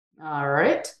All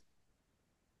right.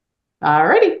 All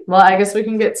righty. Well, I guess we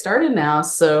can get started now.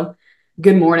 So,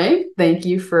 good morning. Thank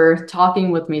you for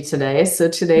talking with me today. So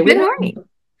today Good morning.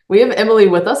 we have Emily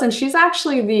with us, and she's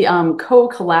actually the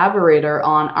co-collaborator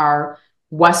on our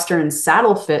Western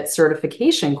Saddle Fit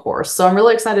certification course. So I'm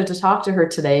really excited to talk to her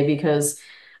today because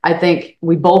I think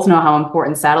we both know how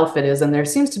important saddle fit is, and there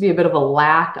seems to be a bit of a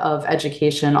lack of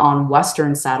education on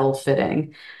Western saddle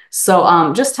fitting.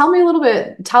 So just tell me a little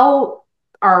bit, tell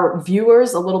our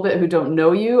viewers a little bit who don't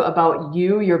know you about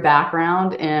you, your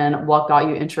background, and what got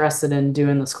you interested in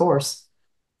doing this course.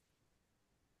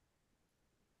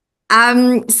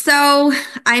 So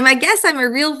I guess I'm a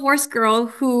real horse girl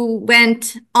who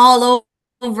went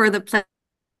over the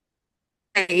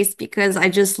place because I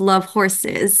just love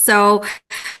horses. So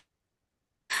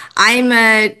I'm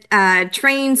a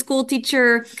trained school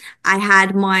teacher. I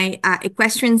had my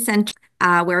equestrian center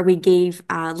where we gave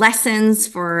lessons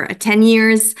for 10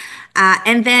 years.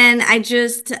 And then I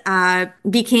just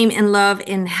became in love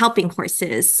in helping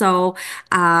horses. So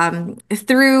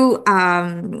through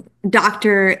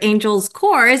Dr. Angel's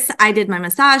course, I did my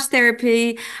massage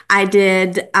therapy. I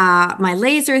did my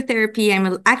laser therapy.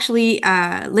 Actually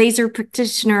a laser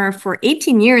practitioner for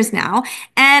 18 years now.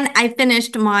 And I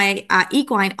finished my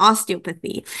equine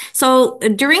osteopathy. So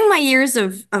during my years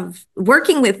of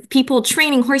working with people,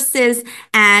 training horses,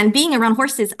 and being around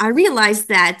horses, I realized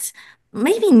that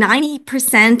maybe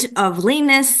 90% of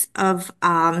lameness, of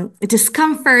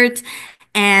discomfort,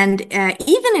 and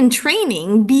even in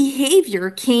training, behavior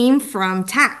came from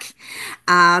tech.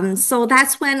 So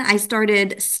that's when I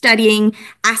started studying,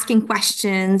 asking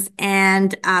questions,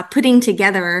 and putting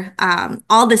together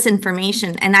all this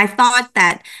information. And I thought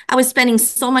that I was spending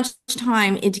so much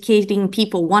time educating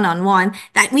people one-on-one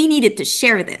that we needed to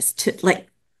share this to like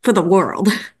for the world.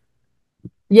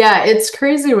 Yeah, it's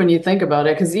crazy when you think about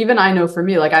it because even I know for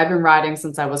me, like I've been riding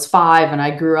since I was 5 and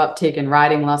I grew up taking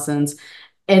riding lessons.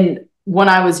 And when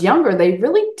I was younger, they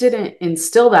really didn't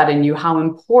instill that in you how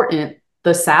important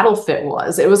the saddle fit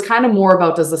was. It was kind of more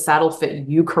about does the saddle fit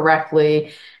you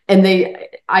correctly?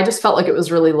 I just felt like it was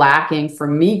really lacking for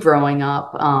me growing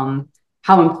up,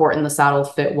 how important the saddle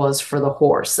fit was for the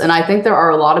horse. And I think there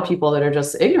are a lot of people that are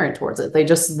just ignorant towards it. They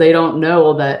don't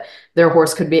know that their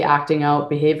horse could be acting out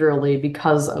behaviorally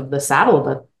because of the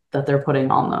saddle that they're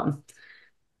putting on them.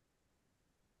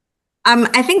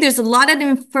 I think there's a lot of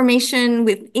information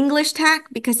with English tech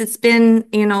because it's been,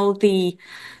 the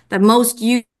most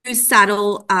used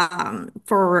saddle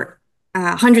for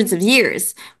hundreds of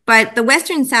years. But the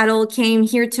Western saddle came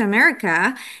here to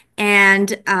America,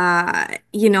 and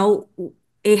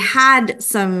it had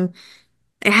some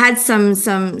it had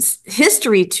some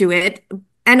history to it,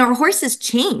 and our horses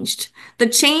changed.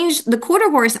 The quarter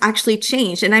horse actually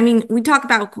changed. And I mean, we talk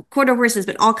about quarter horses,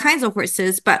 but all kinds of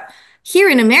horses. But here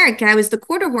in America, it was the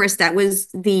quarter horse that was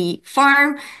the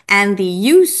farm and the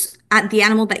use at the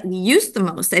animal that we used the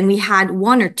most. And we had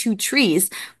one or two trees.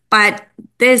 But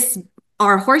this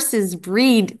our horses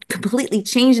breed completely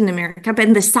changed in America,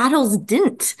 but the saddles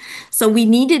didn't. So we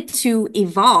needed to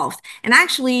evolve. And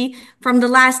actually, from the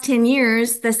last 10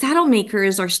 years, the saddle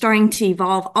makers are starting to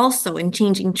evolve also in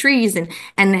changing trees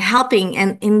and helping.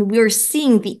 And we're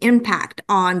seeing the impact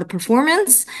on the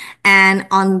performance and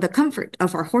on the comfort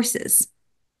of our horses.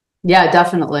 Yeah,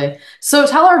 definitely. So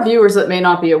tell our viewers that may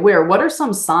not be aware, what are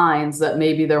some signs that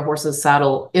maybe their horse's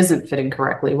saddle isn't fitting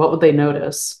correctly? What would they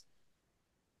notice?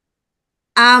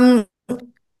 Um,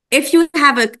 if you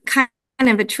have a kind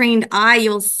of a trained eye,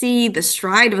 you'll see the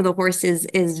stride of the horse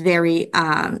is very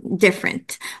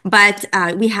different. But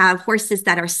we have horses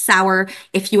that are sour.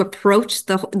 If you approach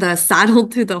the saddle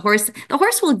to the horse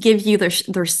will give you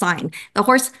their sign. The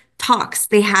horse talks.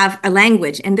 They have a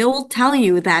language, and they will tell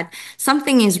you that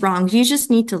something is wrong. You just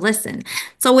need to listen.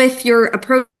 So if you're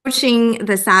approaching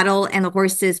the saddle and the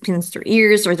horses pinch their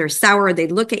ears or they're sour, they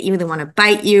look at you, they want to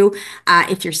bite you.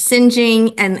 If you're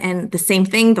singeing and the same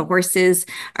thing, the horses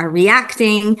are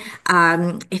reacting.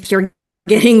 If you're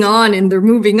getting on and they're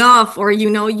moving off, or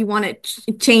you want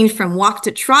to change from walk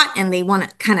to trot and they want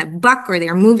to kind of buck, or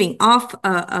they're moving off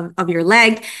of your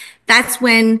leg, that's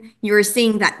when you're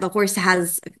seeing that the horse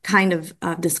has kind of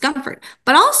discomfort.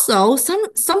 But also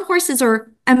some horses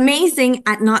are amazing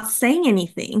at not saying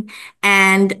anything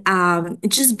and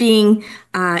just being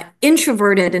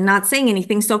introverted and not saying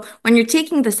anything. So when you're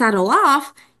taking the saddle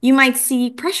off, you might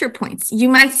see pressure points. You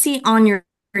might see on your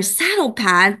saddle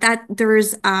pad that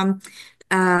there's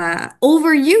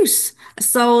overuse.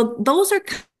 So those are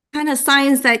kind of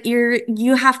signs that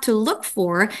you have to look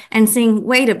for and saying,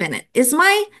 wait a minute, is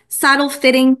my saddle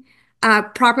fitting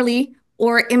properly?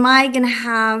 Or am I going to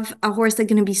have a horse that's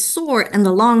going to be sore in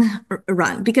the long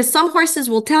run? Because some horses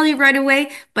will tell you right away,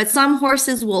 but some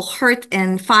horses will hurt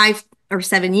in 5 or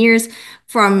 7 years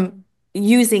from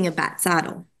using a bad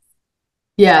saddle.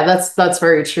 Yeah, that's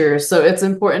very true. So it's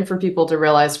important for people to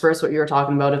realize first what you were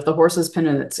talking about. If the horse is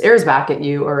pinning its ears back at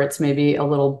you, or it's maybe a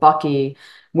little bucky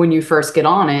when you first get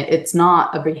on it, it's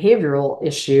not a behavioral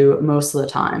issue most of the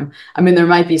time. I mean, there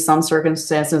might be some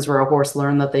circumstances where a horse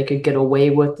learned that they could get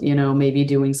away with, maybe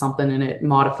doing something and it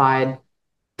modified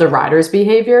the rider's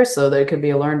behavior. So there could be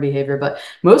a learned behavior, but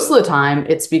most of the time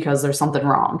it's because there's something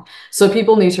wrong. So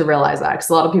people need to realize that, because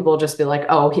a lot of people just be like,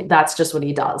 oh, that's just what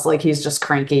he does. Like he's just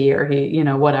cranky, or he,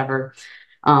 whatever.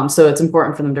 So it's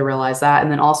important for them to realize that.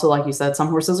 And then also, like you said, some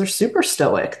horses are super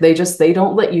stoic. They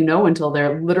don't let you know until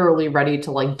they're literally ready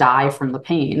to like die from the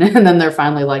pain. And then they're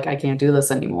finally like, I can't do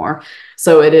this anymore.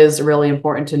 So it is really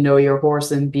important to know your horse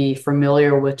and be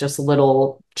familiar with just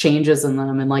little changes in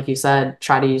them. And like you said,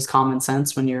 try to use common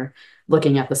sense when you're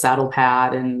looking at the saddle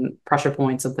pad and pressure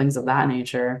points and things of that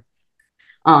nature.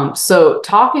 So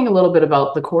talking a little bit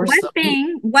about the course One though.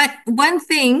 thing, what one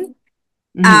thing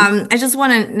Mhm. I just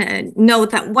want to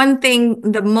note that one thing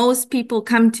the most people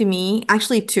come to me,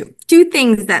 actually two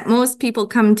things that most people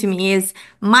come to me is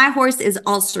my horse is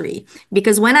ulcery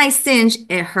because when I cinch,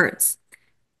 it hurts.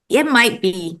 It might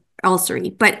be ulcery,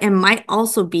 but it might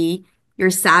also be your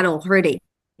saddle hurting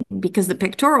because the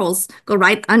pectorals go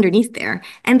right underneath there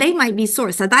and they might be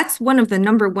sore. So that's one of the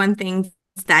number one things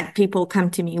that people come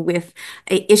to me with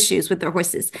issues with their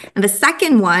horses. And the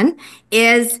second one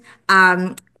is,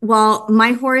 well,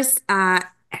 my horse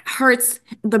hurts,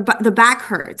 the back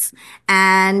hurts.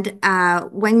 And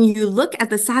when you look at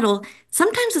the saddle,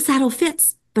 sometimes the saddle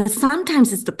fits, but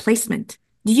sometimes it's the placement.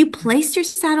 Do you place your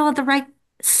saddle at the right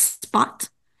spot?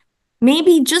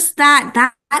 Maybe just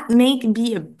that may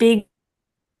be a big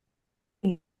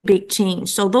change.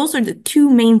 So those are the two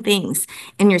main things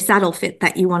in your saddle fit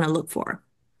that you want to look for.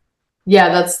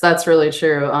 Yeah, that's really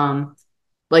true.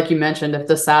 Like you mentioned, if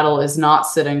the saddle is not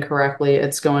sitting correctly,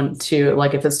 it's going to,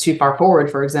 like if it's too far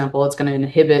forward, for example, it's going to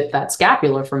inhibit that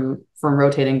scapula from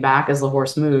rotating back as the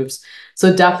horse moves.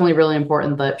 So definitely really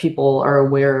important that people are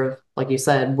aware of, like you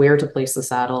said, where to place the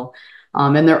saddle.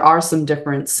 And there are some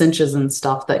different cinches and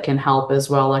stuff that can help as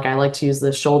well. Like I like to use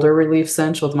the shoulder relief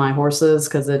cinch with my horses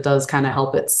because it does kind of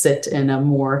help it sit in a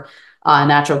more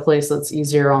natural place that's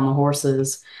easier on the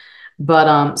horses.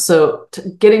 But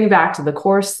getting back to the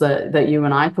course that you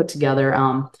and I put together,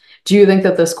 do you think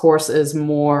that this course is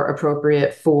more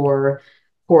appropriate for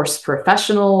horse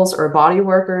professionals or body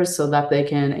workers so that they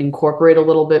can incorporate a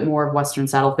little bit more of Western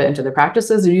saddle fit into their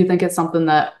practices? Or do you think it's something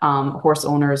that horse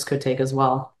owners could take as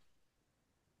well?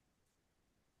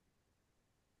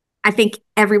 I think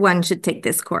everyone should take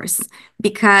this course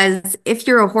because if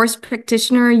you're a horse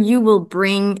practitioner, you will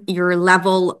bring your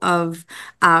level of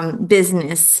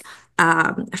business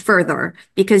further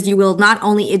because you will not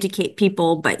only educate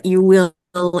people, but you will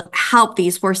help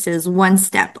these horses one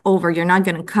step over. You're not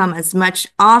going to come as much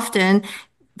often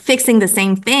fixing the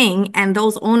same thing, and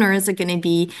those owners are going to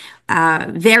be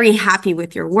very happy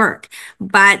with your work.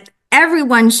 But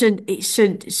everyone should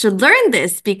learn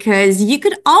this because you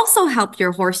could also help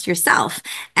your horse yourself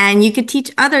and you could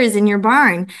teach others in your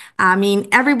barn. I mean,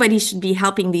 everybody should be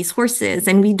helping these horses,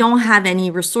 and we don't have any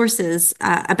resources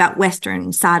about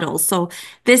Western saddles. So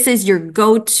this is your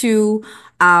go-to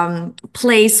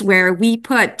place where we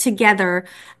put together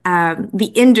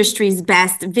the industry's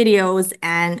best videos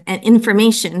and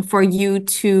information for you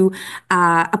to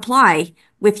apply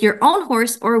with your own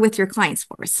horse or with your client's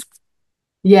horse.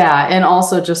 Yeah, and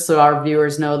also just so our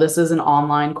viewers know, this is an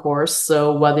online course.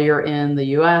 So whether you're in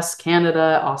the US,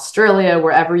 Canada, Australia,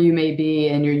 wherever you may be,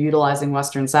 and you're utilizing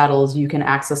Western saddles, you can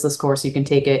access this course. You can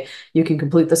take it. You can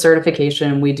complete the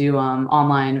certification. We do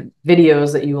online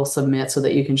videos that you will submit so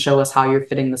that you can show us how you're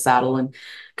fitting the saddle and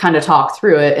kind of talk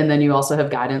through it. And then you also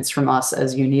have guidance from us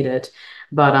as you need it.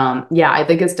 But yeah, I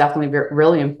think it's definitely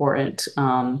really important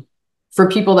for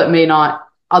people that may not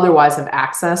otherwise have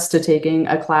access to taking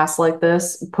a class like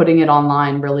this. Putting it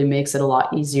online really makes it a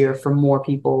lot easier for more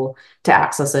people to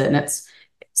access it. And it's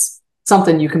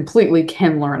something you completely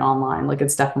can learn online. Like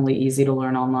it's definitely easy to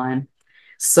learn online.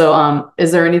 So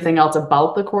is there anything else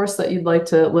about the course that you'd like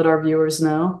to let our viewers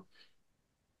know?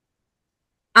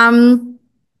 Um,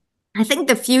 I think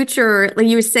the future, like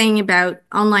you were saying about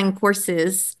online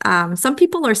courses, some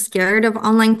people are scared of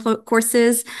online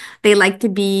courses. They like to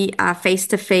be face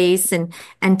to face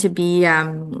and to be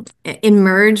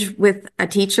immersed with a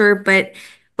teacher. But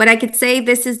what I could say,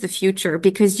 this is the future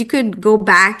because you could go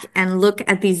back and look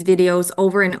at these videos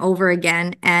over and over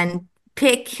again and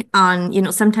pick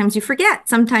on, sometimes you forget,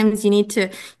 sometimes you need to,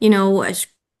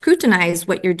 scrutinize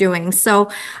what you're doing. So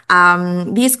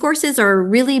these courses are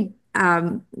really,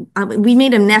 we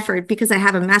made an effort because I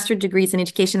have a master's degrees in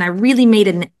education. I really made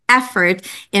an effort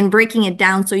in breaking it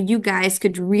down so you guys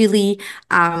could really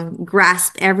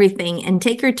grasp everything and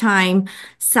take your time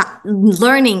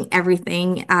learning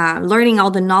everything, learning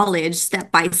all the knowledge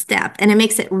step by step. And it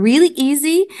makes it really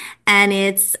easy. And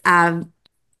it's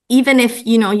even if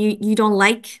you don't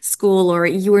like school or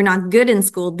you are not good in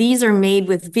school, these are made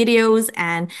with videos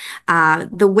and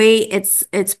the way it's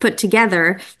put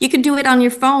together, you can do it on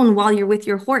your phone while you're with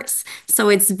your horse. So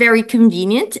it's very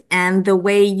convenient, and the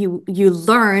way you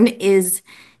learn is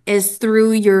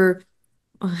through your,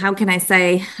 how can I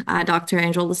say, Dr.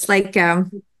 Angel, it's like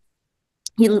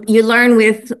you learn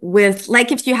with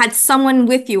like if you had someone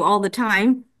with you all the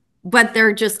time, but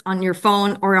they're just on your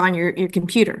phone or on your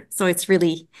computer. So it's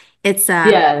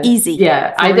Yeah, easy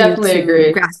yeah, I for you definitely to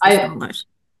agree. grasp this knowledge.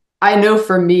 I know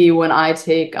for me when I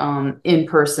take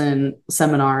in-person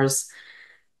seminars,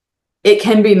 it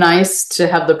can be nice to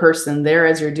have the person there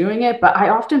as you're doing it, but I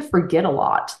often forget a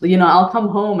lot. I'll come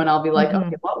home and I'll be like,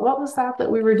 okay, Mhm. what was that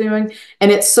we were doing?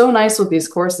 And it's so nice with these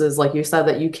courses, like you said,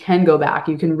 that you can go back,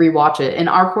 you can rewatch it, and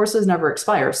our courses never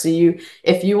expire. So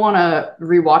if you want to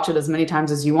rewatch it as many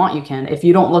times as you want, you can. If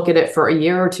you don't look at it for a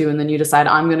year or two and then you decide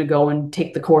I'm going to go and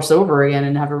take the course over again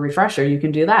and have a refresher, you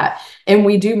can do that. And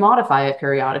we do modify it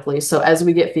periodically. So as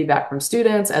we get feedback from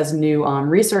students, as new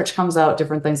research comes out,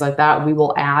 different things like that, we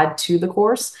will add to the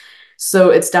course.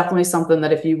 So it's definitely something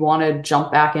that if you want to jump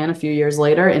back in a few years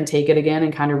later and take it again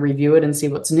and kind of review it and see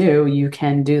what's new, you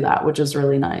can do that, which is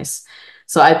really nice.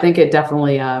 So I think it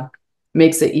definitely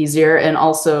makes it easier. And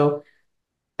also,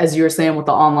 as you were saying, with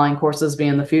the online courses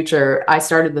being the future, I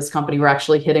started this company. We're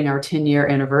actually hitting our 10-year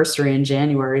anniversary in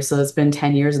January. So it's been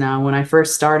 10 years now. When I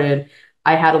first started,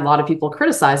 I had a lot of people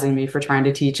criticizing me for trying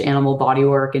to teach animal body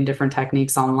work and different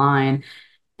techniques online.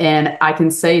 And I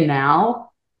can say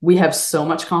now we have so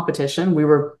much competition. We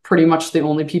were pretty much the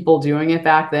only people doing it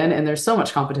back then, and there's so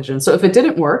much competition. So if it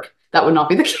didn't work, that would not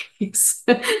be the case.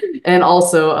 And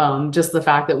also, just the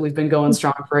fact that we've been going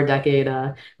strong for a decade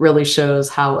really shows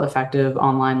how effective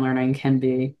online learning can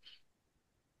be.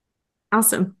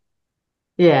 Awesome.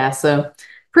 Yeah, so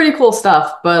pretty cool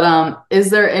stuff. But is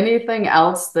there anything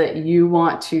else that you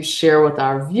want to share with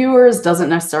our viewers? Doesn't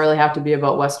necessarily have to be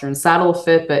about Western Saddle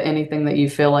Fit, but anything that you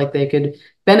feel like they could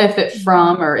benefit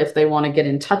from, or if they want to get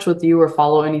in touch with you or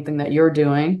follow anything that you're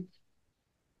doing.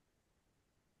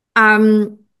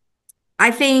 Um,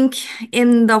 I think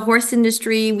in the horse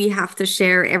industry, we have to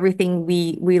share everything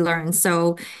we learn.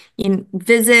 So,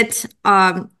 visit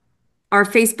our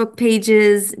Facebook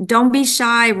pages. Don't be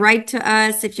shy. Write to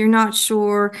us if you're not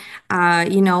sure.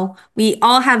 We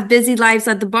all have busy lives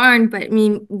at the barn, but I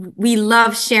mean, we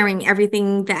love sharing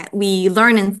everything that we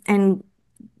learn, and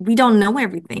we don't know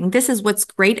everything. This is what's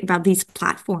great about these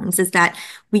platforms, is that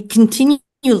we continue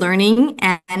learning.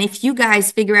 And if you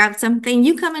guys figure out something,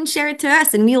 you come and share it to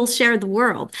us and we'll share the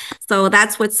world. So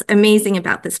that's what's amazing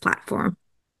about this platform.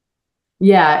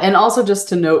 Yeah, and also just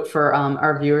to note for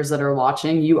our viewers that are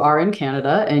watching, you are in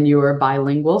Canada and you are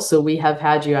bilingual. So we have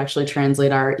had you actually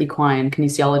translate our equine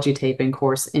kinesiology taping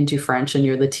course into French, and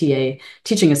you're the TA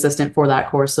teaching assistant for that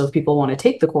course. So if people want to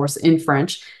take the course in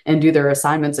French and do their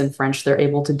assignments in French, they're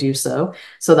able to do so.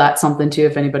 So that's something too,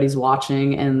 if anybody's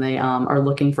watching and they are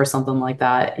looking for something like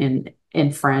that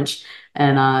in French.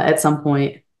 And at some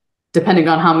point, depending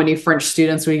on how many French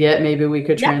students we get, maybe we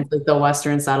could Yep. translate the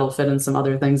Western saddle fit and some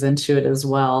other things into it as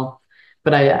well.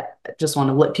 But I just want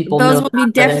to let people know Those will be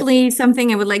that it, definitely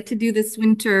something I would like to do this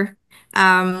winter,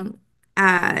 um,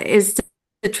 is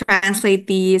to translate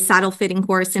the saddle fitting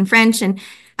course in French. And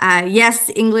yes,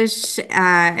 English,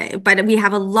 but we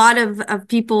have a lot of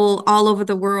people all over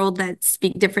the world that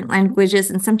speak different languages.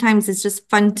 And sometimes it's just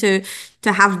fun to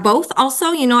have both also.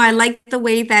 I like the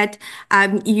way that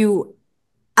you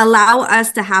allow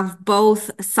us to have both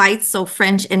sites, so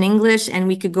French and English, and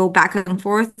we could go back and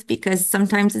forth because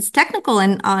sometimes it's technical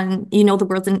and on, the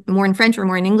world's more in French or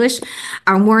more in English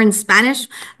or more in Spanish,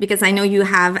 because I know you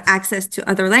have access to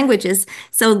other languages.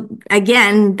 So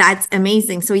again, that's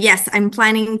amazing. So yes, I'm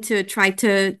planning to try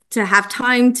to have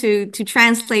time to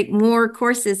translate more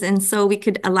courses, and so we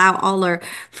could allow all our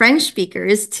French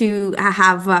speakers to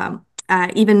have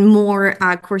even more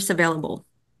course available.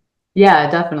 yeah,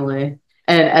 definitely.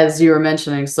 And as you were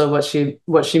mentioning, so what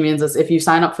she means is if you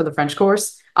sign up for the French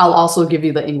course, I'll also give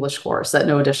you the English course at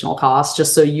no additional cost,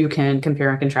 just so you can compare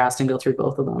and contrast and go through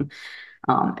both of them.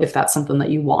 If that's something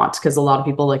that you want, because a lot of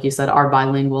people, like you said, are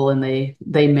bilingual and they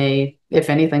may if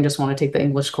anything, just want to take the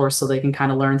English course so they can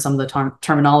kind of learn some of the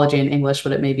terminology in English,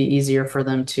 but it may be easier for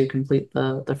them to complete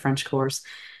the French course.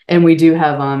 And we do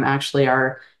have actually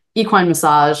our equine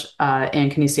massage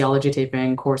and kinesiology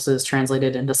taping courses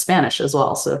translated into Spanish as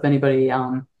well. So if anybody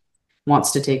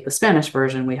wants to take the Spanish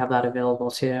version, we have that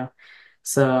available too.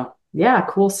 So yeah,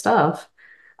 cool stuff.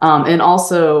 And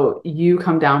also, you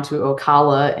come down to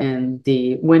Ocala in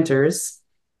the winters.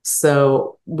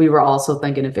 So we were also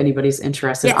thinking if anybody's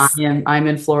interested, Yes. I'm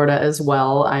in Florida as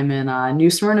well. I'm in New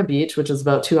Smyrna Beach, which is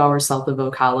about 2 hours south of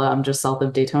Ocala. I'm just south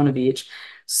of Daytona Beach.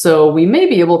 So we may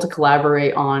be able to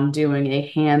collaborate on doing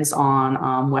a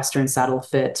hands-on Western saddle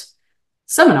fit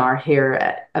seminar here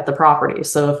at the property.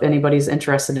 So if anybody's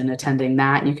interested in attending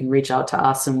that, you can reach out to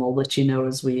us and we'll let you know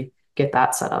as we get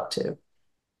that set up too.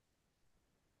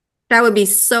 That would be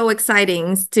so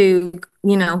exciting to,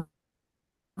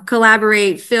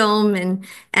 collaborate, film,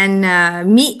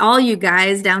 and meet all you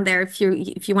guys down there if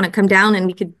you want to come down, and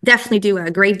we could definitely do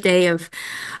a great day of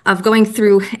going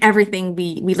through everything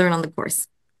we learn on the course.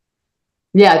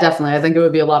 Yeah, definitely. I think it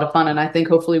would be a lot of fun. And I think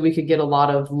hopefully we could get a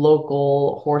lot of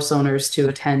local horse owners to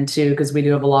attend too, because we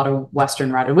do have a lot of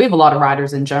Western riders. We have a lot of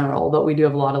riders in general, but we do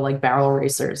have a lot of like barrel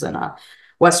racers and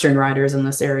Western riders in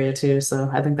this area too. So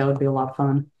I think that would be a lot of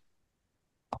fun.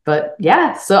 But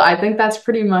yeah, so I think that's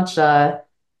pretty much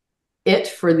it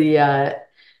for the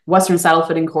Western saddle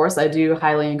fitting course. I do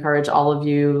highly encourage all of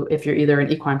you, if you're either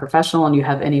an equine professional and you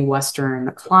have any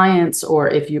Western clients, or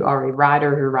if you are a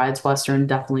rider who rides Western,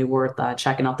 definitely worth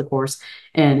checking out the course.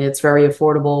 And it's very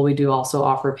affordable. We do also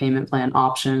offer payment plan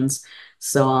options.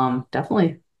 So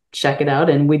definitely check it out.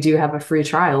 And we do have a free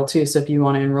trial too. So if you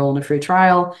want to enroll in a free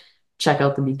trial, check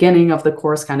out the beginning of the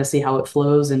course, kind of see how it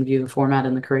flows and view the format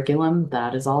and the curriculum.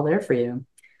 That is all there for you.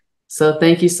 So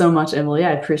thank you so much, Emilie.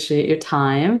 I appreciate your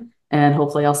time. And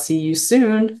hopefully I'll see you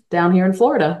soon down here in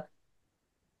Florida.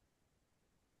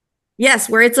 Yes,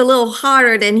 where it's a little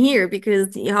hotter than here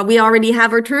because we already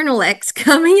have our turtlenecks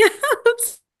coming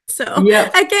out. So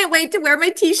Yep. I can't wait to wear my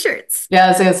t-shirts. Yeah, I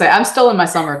was gonna say I'm still in my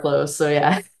summer clothes, so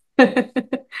yeah.